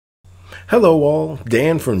Hello all,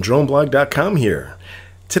 Dan from Droneblog.com here.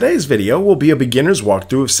 Today's video will be a beginner's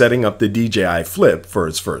walkthrough of setting up the DJI Flip for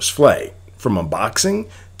its first flight, from unboxing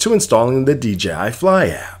to installing the DJI Fly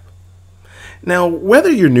app. Now, whether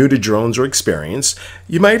you're new to drones or experienced,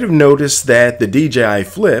 you might have noticed that the DJI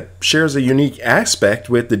Flip shares a unique aspect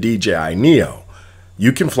with the DJI Neo.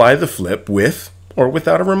 You can fly the Flip with or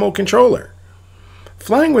without a remote controller.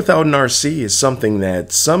 Flying without an RC is something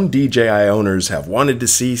that some DJI owners have wanted to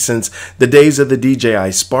see since the days of the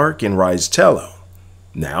DJI Spark and Rise Tello.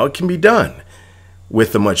 Now it can be done,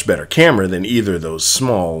 with a much better camera than either of those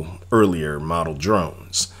small, earlier model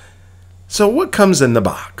drones. So what comes in the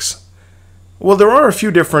box? Well, there are a few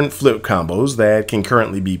different flip combos that can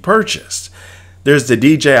currently be purchased. There's the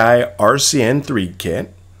DJI RCN3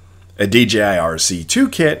 kit, a DJI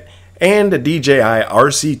RC2 kit, and a DJI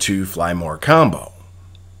RC2 Fly More combo.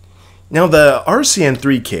 Now, the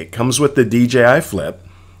RCN3 kit comes with the DJI Flip,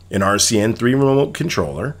 an RCN3 remote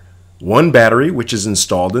controller, one battery which is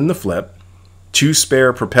installed in the Flip, two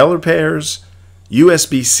spare propeller pairs,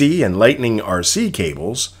 USB-C and Lightning RC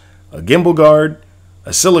cables, a gimbal guard,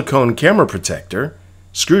 a silicone camera protector,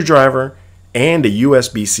 screwdriver, and a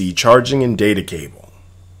USB-C charging and data cable.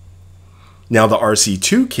 Now, the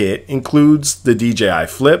RC2 kit includes the DJI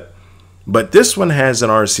Flip, but this one has an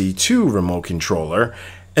RC2 remote controller,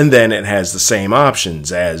 and then it has the same options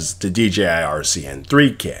as the DJI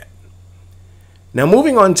RCN3 kit. Now,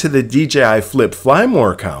 moving on to the DJI Flip Fly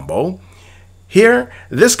More combo. Here,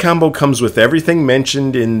 this combo comes with everything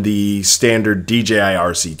mentioned in the standard DJI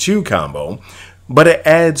RC2 combo, but it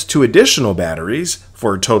adds two additional batteries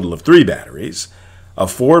for a total of 3 batteries, a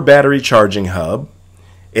 4-battery charging hub,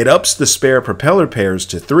 it ups the spare propeller pairs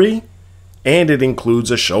to 3, and it includes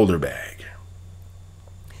a shoulder bag.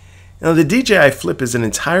 Now, the DJI Flip is an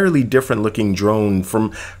entirely different looking drone from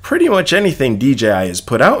pretty much anything DJI has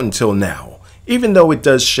put out until now, even though it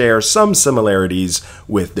does share some similarities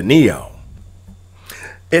with the Neo.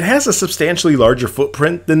 It has a substantially larger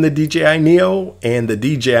footprint than the DJI Neo and the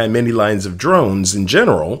DJI Mini lines of drones in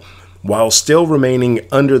general, while still remaining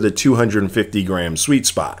under the 250-gram sweet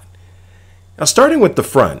spot. Now, starting with the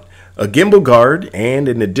front, a gimbal guard and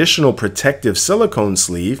an additional protective silicone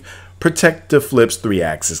sleeve protect the Flip's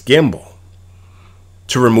 3-axis gimbal.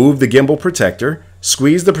 To remove the gimbal protector,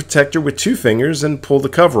 squeeze the protector with 2 fingers and pull the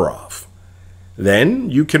cover off. Then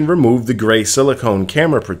you can remove the gray silicone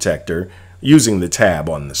camera protector using the tab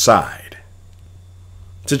on the side.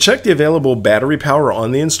 To check the available battery power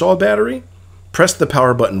on the installed battery, press the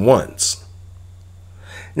power button once.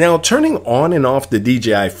 Now, turning on and off the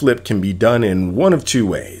DJI Flip can be done in one of 2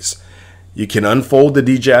 ways. You can unfold the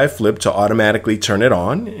DJI Flip to automatically turn it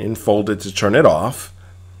on and fold it to turn it off,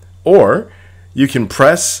 or you can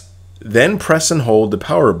press and hold the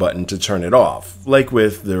power button to turn it off, like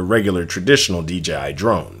with the regular traditional DJI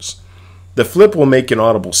drones. The Flip will make an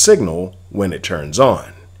audible signal when it turns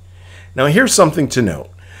on. Now, here's something to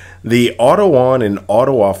note. The auto on and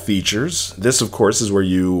auto off features, this of course is where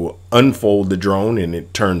you unfold the drone and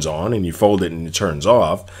it turns on, and you fold it and it turns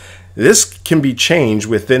off. This can be changed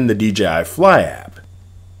within the DJI Fly app.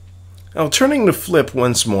 Now, turning the Flip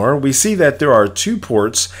once more, we see that there are 2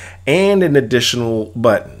 ports and an additional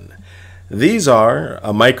button. These are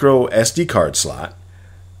a micro SD card slot,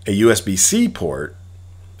 a USB-C port,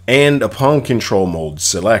 and a palm control mode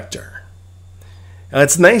selector. Now,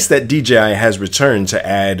 it's nice that DJI has returned to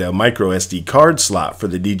add a micro SD card slot for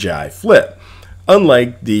the DJI Flip,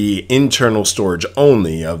 unlike the internal storage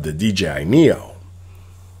only of the DJI Neo.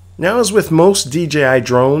 Now, as with most DJI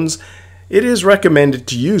drones, it is recommended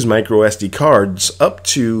to use micro SD cards up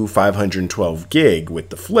to 512 gig with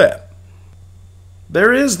the Flip.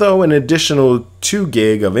 There is, though, an additional 2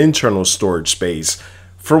 gig of internal storage space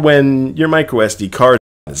for when your micro SD card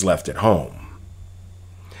is left at home.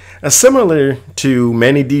 Now, similar to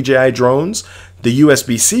many DJI drones, the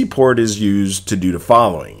USB-C port is used to do the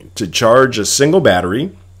following: to charge a single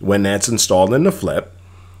battery when that's installed in the Flip,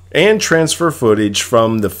 and transfer footage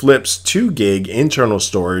from the Flip's 2 gig internal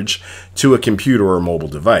storage to a computer or mobile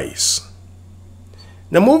device.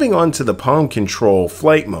 Now, moving on to the palm control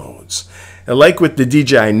flight modes. And like with the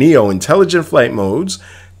DJI Neo intelligent flight modes,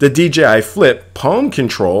 the DJI Flip palm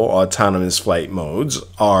control autonomous flight modes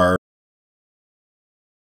are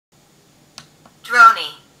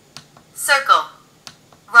Droney, Circle,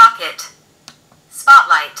 Rocket,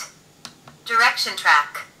 Spotlight, Direction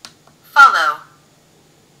Track, Follow.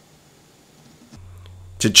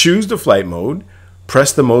 To choose the flight mode,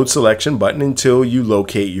 press the mode selection button until you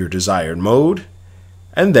locate your desired mode,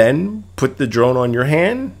 and then put the drone on your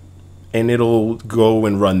hand and it'll go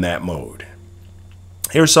and run that mode.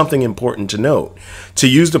 Here's something important to note. To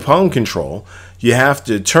use the palm control, you have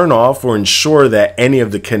to turn off or ensure that any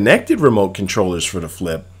of the connected remote controllers for the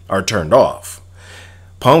flip are turned off.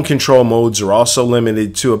 Palm control modes are also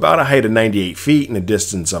limited to about a height of 98 feet and a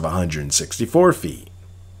distance of 164 feet.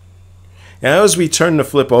 Now, as we turn the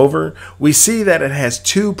flip over, we see that it has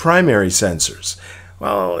two primary sensors.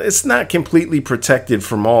 While it's not completely protected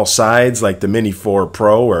from all sides like the Mini 4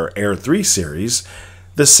 Pro or Air 3 series,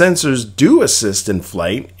 the sensors do assist in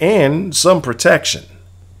flight and some protection.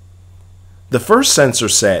 The first sensor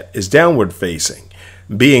set is downward facing,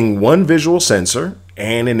 being one visual sensor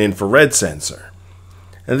and an infrared sensor.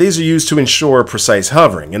 And these are used to ensure precise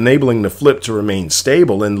hovering, enabling the flip to remain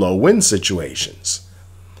stable in low wind situations.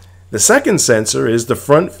 The second sensor is the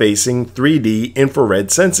front-facing 3D infrared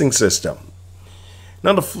sensing system.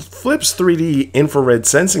 Now, the flip's 3D infrared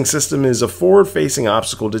sensing system is a forward-facing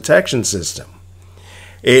obstacle detection system.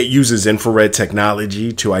 It uses infrared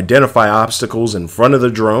technology to identify obstacles in front of the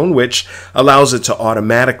drone, which allows it to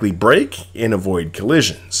automatically brake and avoid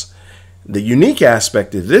collisions. The unique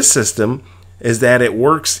aspect of this system is that it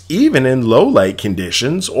works even in low light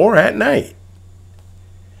conditions or at night.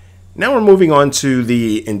 Now we're moving on to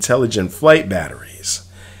the intelligent flight batteries.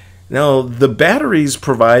 Now, the batteries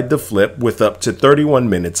provide the flip with up to 31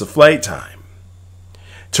 minutes of flight time.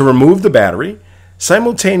 To remove the battery,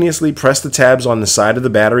 simultaneously press the tabs on the side of the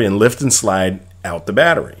battery and lift and slide out the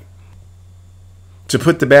battery. To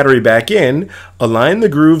put the battery back in, align the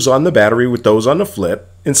grooves on the battery with those on the flip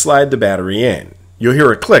and slide the battery in. You'll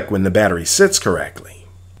hear a click when the battery sits correctly.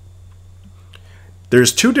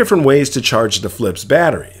 There's two different ways to charge the flip's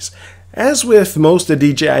batteries. As with most of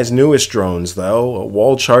DJI's newest drones, though, a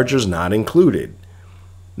wall charger is not included.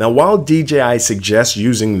 Now, while DJI suggests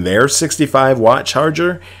using their 65-watt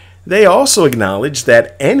charger, they also acknowledge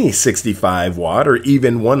that any 65-watt or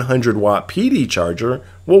even 100-watt PD charger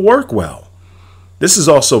will work well. This has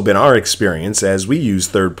also been our experience as we use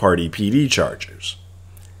third-party PD chargers.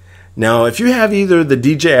 Now, if you have either the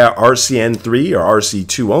DJI RC N3 or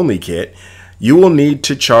RC2 only kit, you will need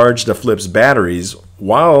to charge the flip's batteries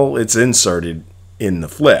while it's inserted in the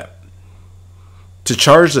flip. To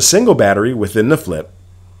charge the single battery within the flip,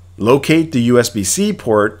 locate the USB-C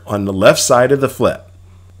port on the left side of the flip.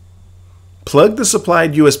 Plug the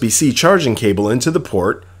supplied USB-C charging cable into the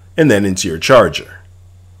port and then into your charger.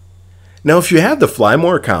 Now, if you have the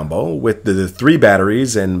Flymore combo with the 3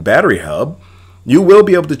 batteries and battery hub, you will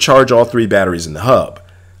be able to charge all 3 batteries in the hub.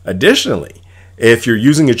 Additionally, if you're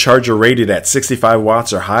using a charger rated at 65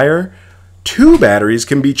 watts or higher, 2 batteries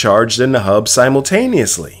can be charged in the hub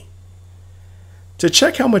simultaneously. To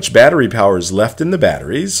check how much battery power is left in the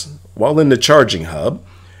batteries, while in the charging hub,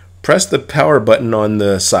 press the power button on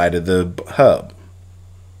the side of the hub.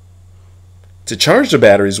 To charge the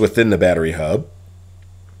batteries within the battery hub,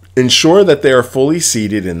 ensure that they are fully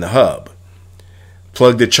seated in the hub.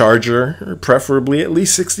 Plug the charger, preferably at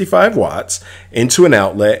least 65 watts, into an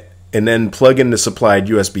outlet and then plug in the supplied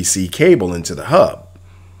USB-C cable into the hub.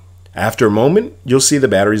 After a moment, you'll see the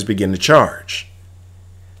batteries begin to charge.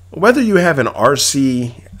 Whether you have an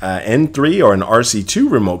RC N3 or an RC2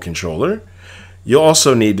 remote controller, you'll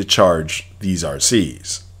also need to charge these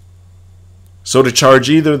RCs. So to charge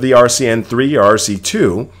either the RC N3 or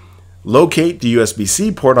RC2, locate the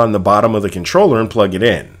USB-C port on the bottom of the controller and plug it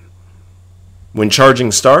in. When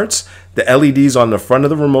charging starts, the LEDs on the front of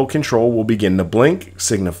the remote control will begin to blink,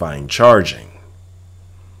 signifying charging.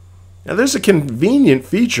 Now, there's a convenient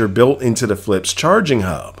feature built into the flip's charging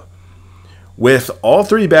hub. With all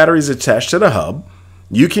 3 batteries attached to the hub,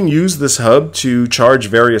 you can use this hub to charge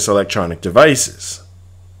various electronic devices.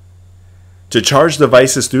 To charge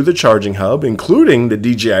devices through the charging hub, including the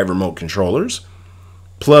DJI remote controllers,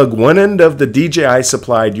 plug one end of the DJI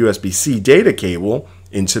supplied USB-C data cable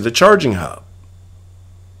into the charging hub.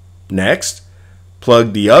 Next,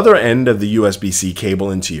 plug the other end of the USB-C cable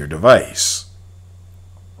into your device.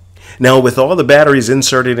 Now, with all the batteries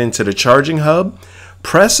inserted into the charging hub,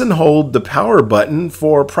 press and hold the power button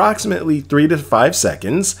for approximately 3 to 5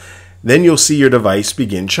 seconds. Then you'll see your device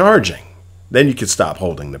begin charging. Then you can stop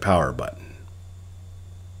holding the power button.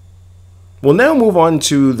 We'll now move on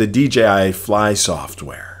to the DJI Fly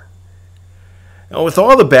software. Now, with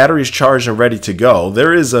all the batteries charged and ready to go,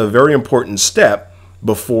 there is a very important step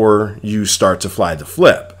before you start to fly the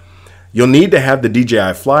flip. You'll need to have the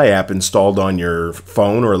DJI Fly app installed on your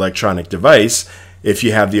phone or electronic device if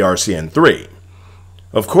you have the RC N3.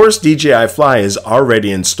 Of course, DJI Fly is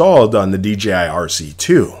already installed on the DJI RC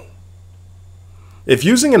too. If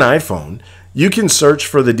using an iPhone, you can search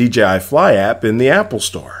for the DJI Fly app in the Apple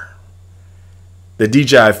Store. The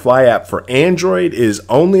DJI Fly app for Android is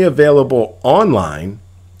only available online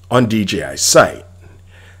on DJI's site.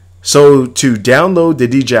 So to download the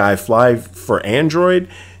DJI Fly for Android,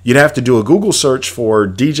 you'd have to do a Google search for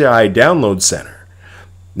DJI Download Center.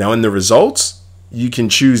 Now in the results, you can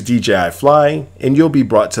choose DJI Fly and you'll be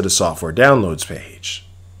brought to the software downloads page.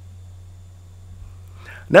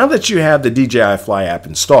 Now that you have the DJI Fly app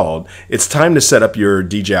installed, it's time to set up your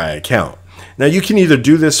DJI account. Now you can either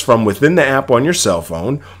do this from within the app on your cell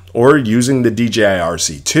phone or using the DJI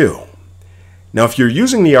RC2. Now if you're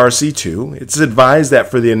using the RC2, it's advised that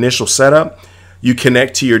for the initial setup, you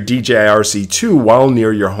connect to your DJI RC2 while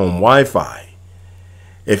near your home Wi-Fi.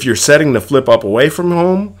 If you're setting the flip up away from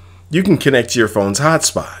home, you can connect to your phone's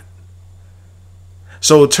hotspot.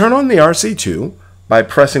 So turn on the RC2 by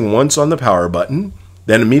pressing once on the power button,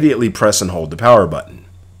 then immediately press and hold the power button.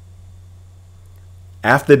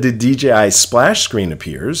 After the DJI splash screen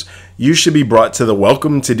appears, you should be brought to the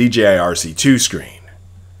Welcome to DJI RC2 screen.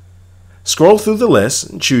 Scroll through the list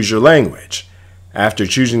and choose your language. After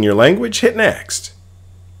choosing your language, hit Next.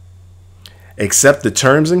 Accept the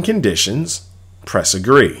terms and conditions, press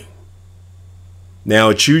Agree.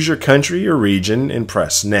 Now choose your country or region and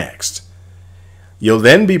press Next. You'll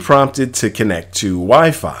then be prompted to connect to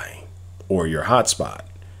Wi-Fi or your hotspot.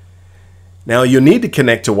 Now you'll need to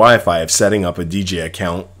connect to Wi-Fi if setting up a DJI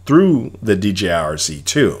account through the DJI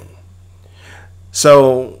RC2.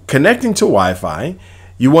 So connecting to Wi-Fi,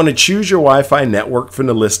 you want to choose your Wi-Fi network from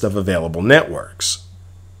the list of available networks.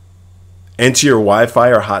 Enter your Wi-Fi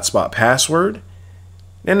or hotspot password,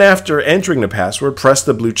 and after entering the password, press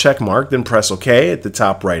the blue check mark, then press OK at the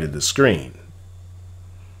top right of the screen.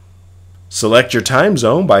 Select your time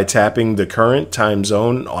zone by tapping the current time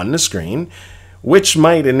zone on the screen, which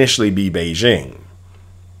might initially be Beijing.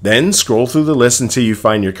 Then scroll through the list until you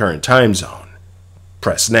find your current time zone.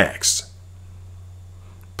 Press Next.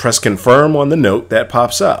 Press Confirm on the note that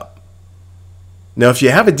pops up. Now if you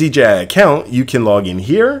have a DJI account, you can log in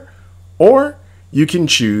here, or you can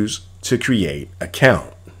choose to create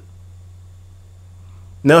account.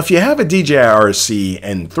 Now if you have a DJI RC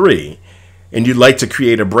N3 and you'd like to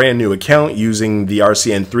create a brand new account using the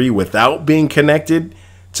RC N3 without being connected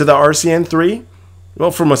to the RC N3,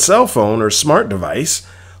 well, from a cell phone or smart device,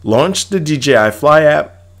 launch the DJI Fly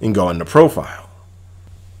app and go into Profile.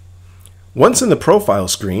 Once in the Profile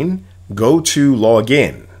screen, go to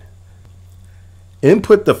Login.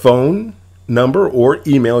 Input the phone number or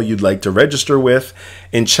email you'd like to register with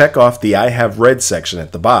and check off the I have read section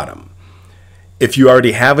at the bottom. If you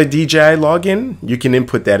already have a DJI login, you can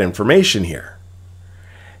input that information here.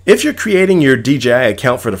 If you're creating your DJI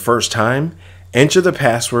account for the first time, enter the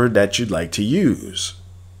password that you'd like to use.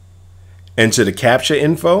 Enter the CAPTCHA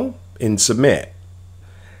info and submit.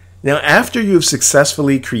 Now after you've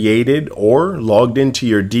successfully created or logged into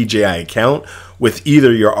your DJI account with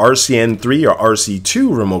either your RC N3 or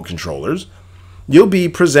RC2 remote controllers, you'll be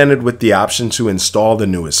presented with the option to install the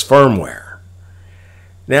newest firmware.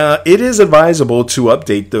 Now it is advisable to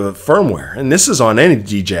update the firmware, and this is on any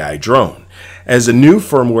DJI drone, as the new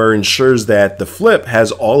firmware ensures that the flip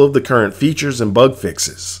has all of the current features and bug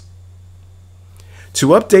fixes. To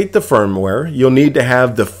update the firmware, you'll need to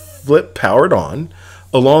have the flip powered on,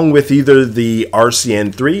 along with either the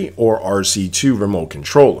RC N3 or RC2 remote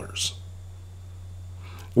controllers.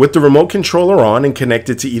 With the remote controller on and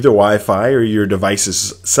connected to either Wi-Fi or your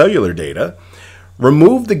device's cellular data,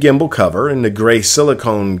 remove the gimbal cover and the gray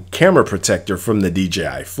silicone camera protector from the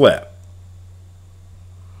DJI Flip.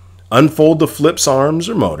 Unfold the flip's arms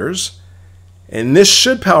or motors, and this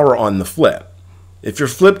should power on the flip. If your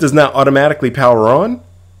flip does not automatically power on,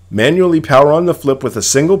 manually power on the flip with a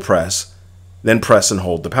single press, then press and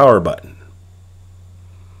hold the power button.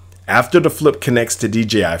 After the flip connects to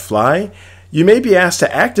DJI Fly, you may be asked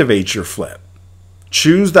to activate your flip.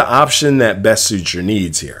 Choose the option that best suits your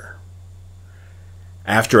needs here.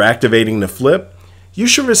 After activating the flip, you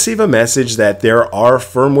should receive a message that there are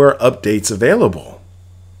firmware updates available.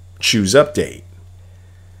 Choose Update.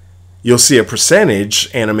 You'll see a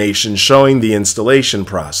percentage animation showing the installation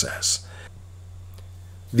process.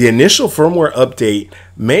 The initial firmware update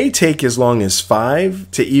may take as long as 5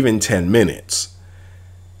 to even 10 minutes.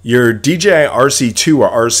 Your DJI RC2 or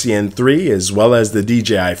RC N3 as well as the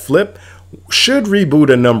DJI Flip should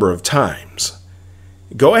reboot a number of times.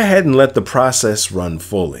 Go ahead and let the process run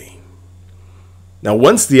fully. Now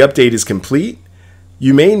once the update is complete,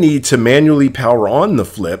 you may need to manually power on the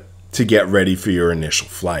flip to get ready for your initial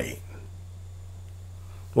flight.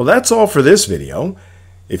 Well, that's all for this video.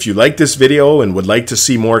 If you like this video and would like to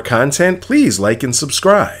see more content, please like and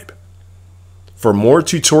subscribe. For more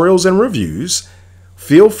tutorials and reviews,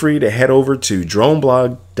 feel free to head over to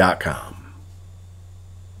droneblog.com.